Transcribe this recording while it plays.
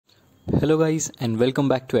Hello guys and welcome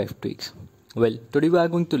back to F2X. Well, today we are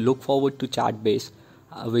going to look forward to Chatbase,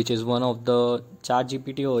 which is one of the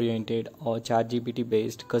ChatGPT oriented or ChatGPT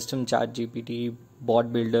based custom ChatGPT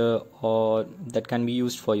bot builder or that can be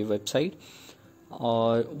used for your website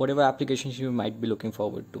or whatever applications you might be looking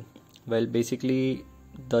forward to. Well, basically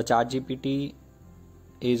the ChatGPT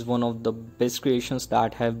is one of the best creations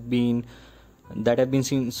that have been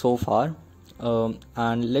seen so far.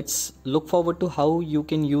 And let's look forward to how you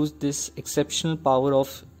can use this exceptional power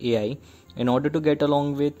of AI in order to get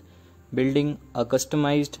along with building a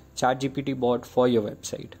customized ChatGPT bot for your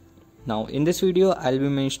website. Now, in this video, I'll be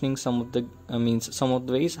mentioning some of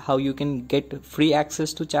the ways how you can get free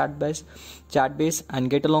access to Chatbase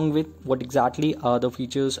and get along with what exactly are the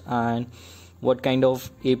features and what kind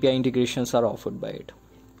of API integrations are offered by it.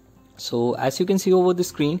 So, as you can see over the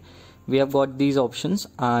screen, we have got these options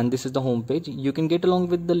and this is the home page. You can get along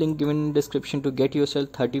with the link given in the description to get yourself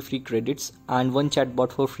 30 free credits and one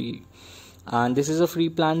chatbot for free. And this is a free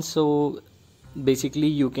plan, so basically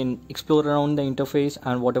you can explore around the interface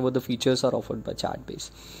and whatever the features are offered by Chatbase.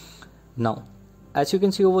 Now, as you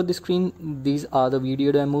can see over the screen, these are the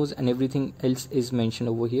video demos and everything else is mentioned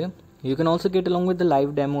over here. You can also get along with the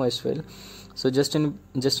live demo as well. So just in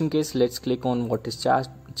case, let's click on what is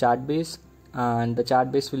Chatbase. And the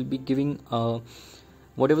Chatbase will be giving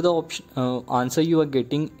whatever the option answer you are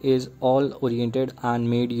getting is all oriented and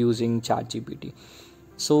made using ChatGPT.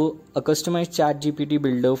 So a customized ChatGPT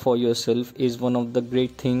builder for yourself is one of the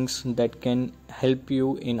great things that can help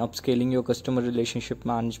you in upscaling your customer relationship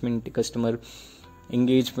management, customer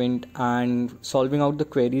engagement, and solving out the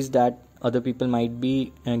queries that other people might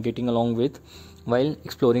be getting along with while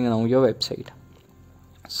exploring around your website.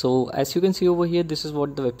 So as you can see over here, this is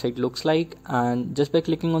what the website looks like, and just by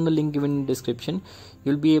clicking on the link given in the description,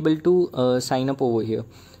 you'll be able to sign up over here.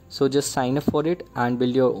 So just sign up for it and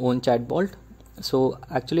build your own chatbot. So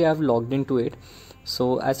actually I've logged into it.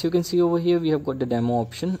 So as you can see over here, we have got the demo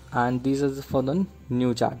option and these are for the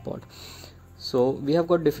new chatbot. So we have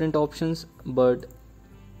got different options, but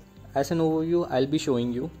as an overview, I'll be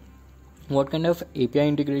showing you what kind of API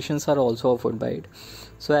integrations are also offered by it.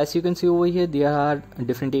 So as you can see over here, there are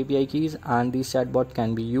different API keys and these chatbot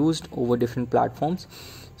can be used over different platforms.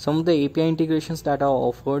 Some of the API integrations that are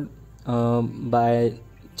offered by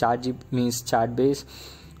Chatbase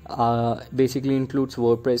basically includes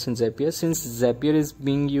WordPress and Zapier. Since Zapier is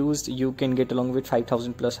being used, you can get along with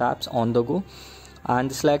 5,000 plus apps on the go.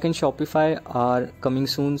 And Slack and Shopify are coming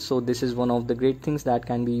soon, so this is one of the great things that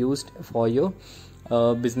can be used for your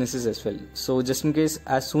businesses as well. So just in case,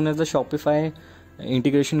 as soon as the Shopify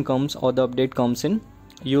integration comes or the update comes in,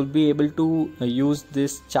 you'll be able to use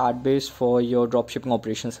this Chatbase for your dropshipping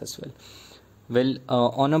operations as well. Well,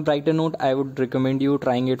 on a brighter note, I would recommend you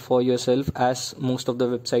trying it for yourself, as most of the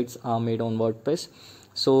websites are made on WordPress,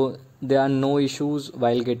 so there are no issues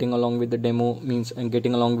while getting along with the demo and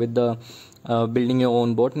getting along with the building your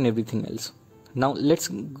own bot and everything else. Now let's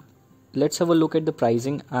have a look at the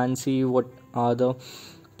pricing and see what are the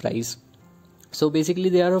price. So basically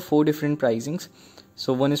there are 4 different pricings.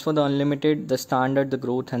 So one is for the unlimited, the standard, the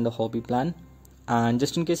growth, and the hobby plan. And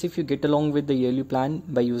just in case, if you get along with the yearly plan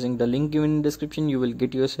by using the link given in the description, you will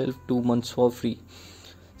get yourself 2 months for free.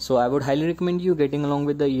 So I would highly recommend you getting along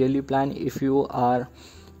with the yearly plan if you have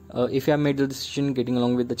made the decision getting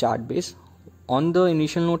along with the Chatbase. On the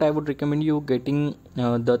initial note, I would recommend you getting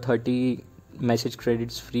the 30 message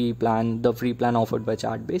credits free plan, the free plan offered by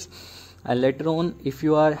Chatbase. And later on, if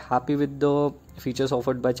you are happy with the features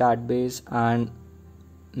offered by Chatbase and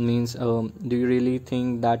do you really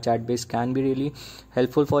think that Chatbase can be really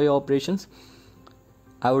helpful for your operations,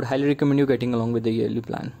 I would highly recommend you getting along with the yearly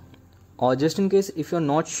plan. Or just in case, if you're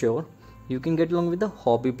not sure, you can get along with the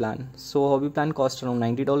hobby plan. So hobby plan costs around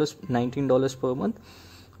 $19 per month,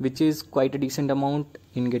 which is quite a decent amount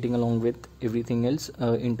in getting along with everything else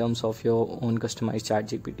in terms of your own customized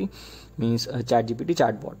ChatGPT, ChatGPT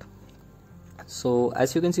chatbot. So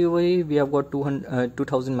as you can see over here, we have got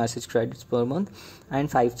 2000 message credits per month and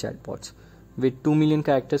 5 chatbots with 2 million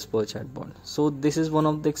characters per chatbot. So this is one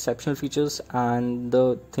of the exceptional features and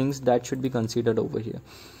the things that should be considered over here.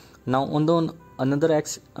 Now on the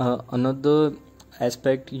another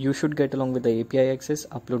aspect, you should get along with the API access,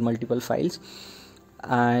 upload multiple files.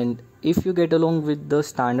 And if you get along with the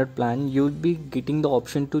standard plan, you'll be getting the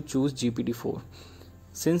option to choose GPT-4.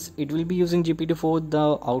 Since it will be using GPT-4,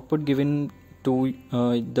 the output given to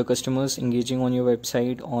the customers engaging on your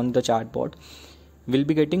website on the chatbot will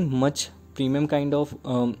be getting much premium kind of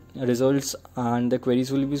results, and the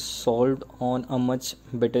queries will be solved on a much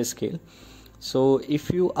better scale. So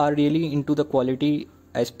if you are really into the quality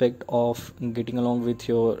aspect of getting along with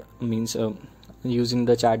your using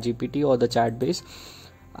the chat GPT or the chat base,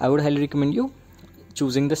 I would highly recommend you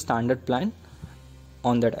choosing the standard plan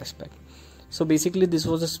on that aspect. So basically this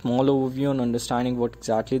was a small overview on understanding what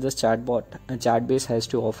exactly this chat base has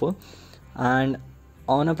to offer. And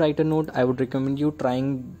on a brighter note, I would recommend you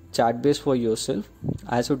trying chat base for yourself,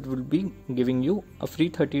 as it will be giving you a free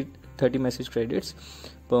 30 message credits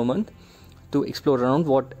per month to explore around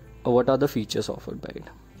what are the features offered by it.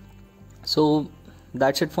 So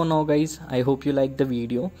that's it for now, guys. I hope you liked the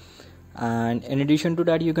video, and in addition to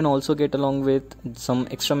that, you can also get along with some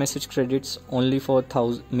extra message credits only for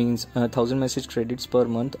 1000 message credits per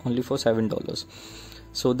month, only for $7.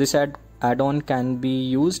 So this add-on can be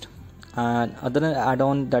used. And other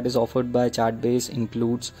add-on that is offered by Chatbase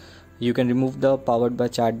includes, you can remove the powered by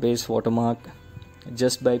Chatbase watermark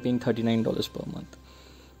just by paying $39 per month.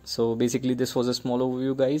 So basically this was a small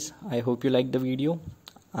overview, guys. I hope you liked the video,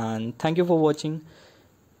 and thank you for watching.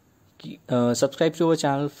 Subscribe to our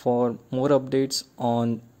channel for more updates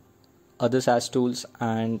on other SaaS tools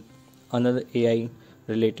and another AI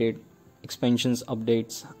related expansions,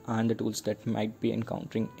 updates, and the tools that might be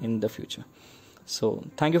encountering in the future. So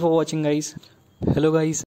thank you for watching, guys. Hello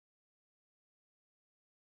guys.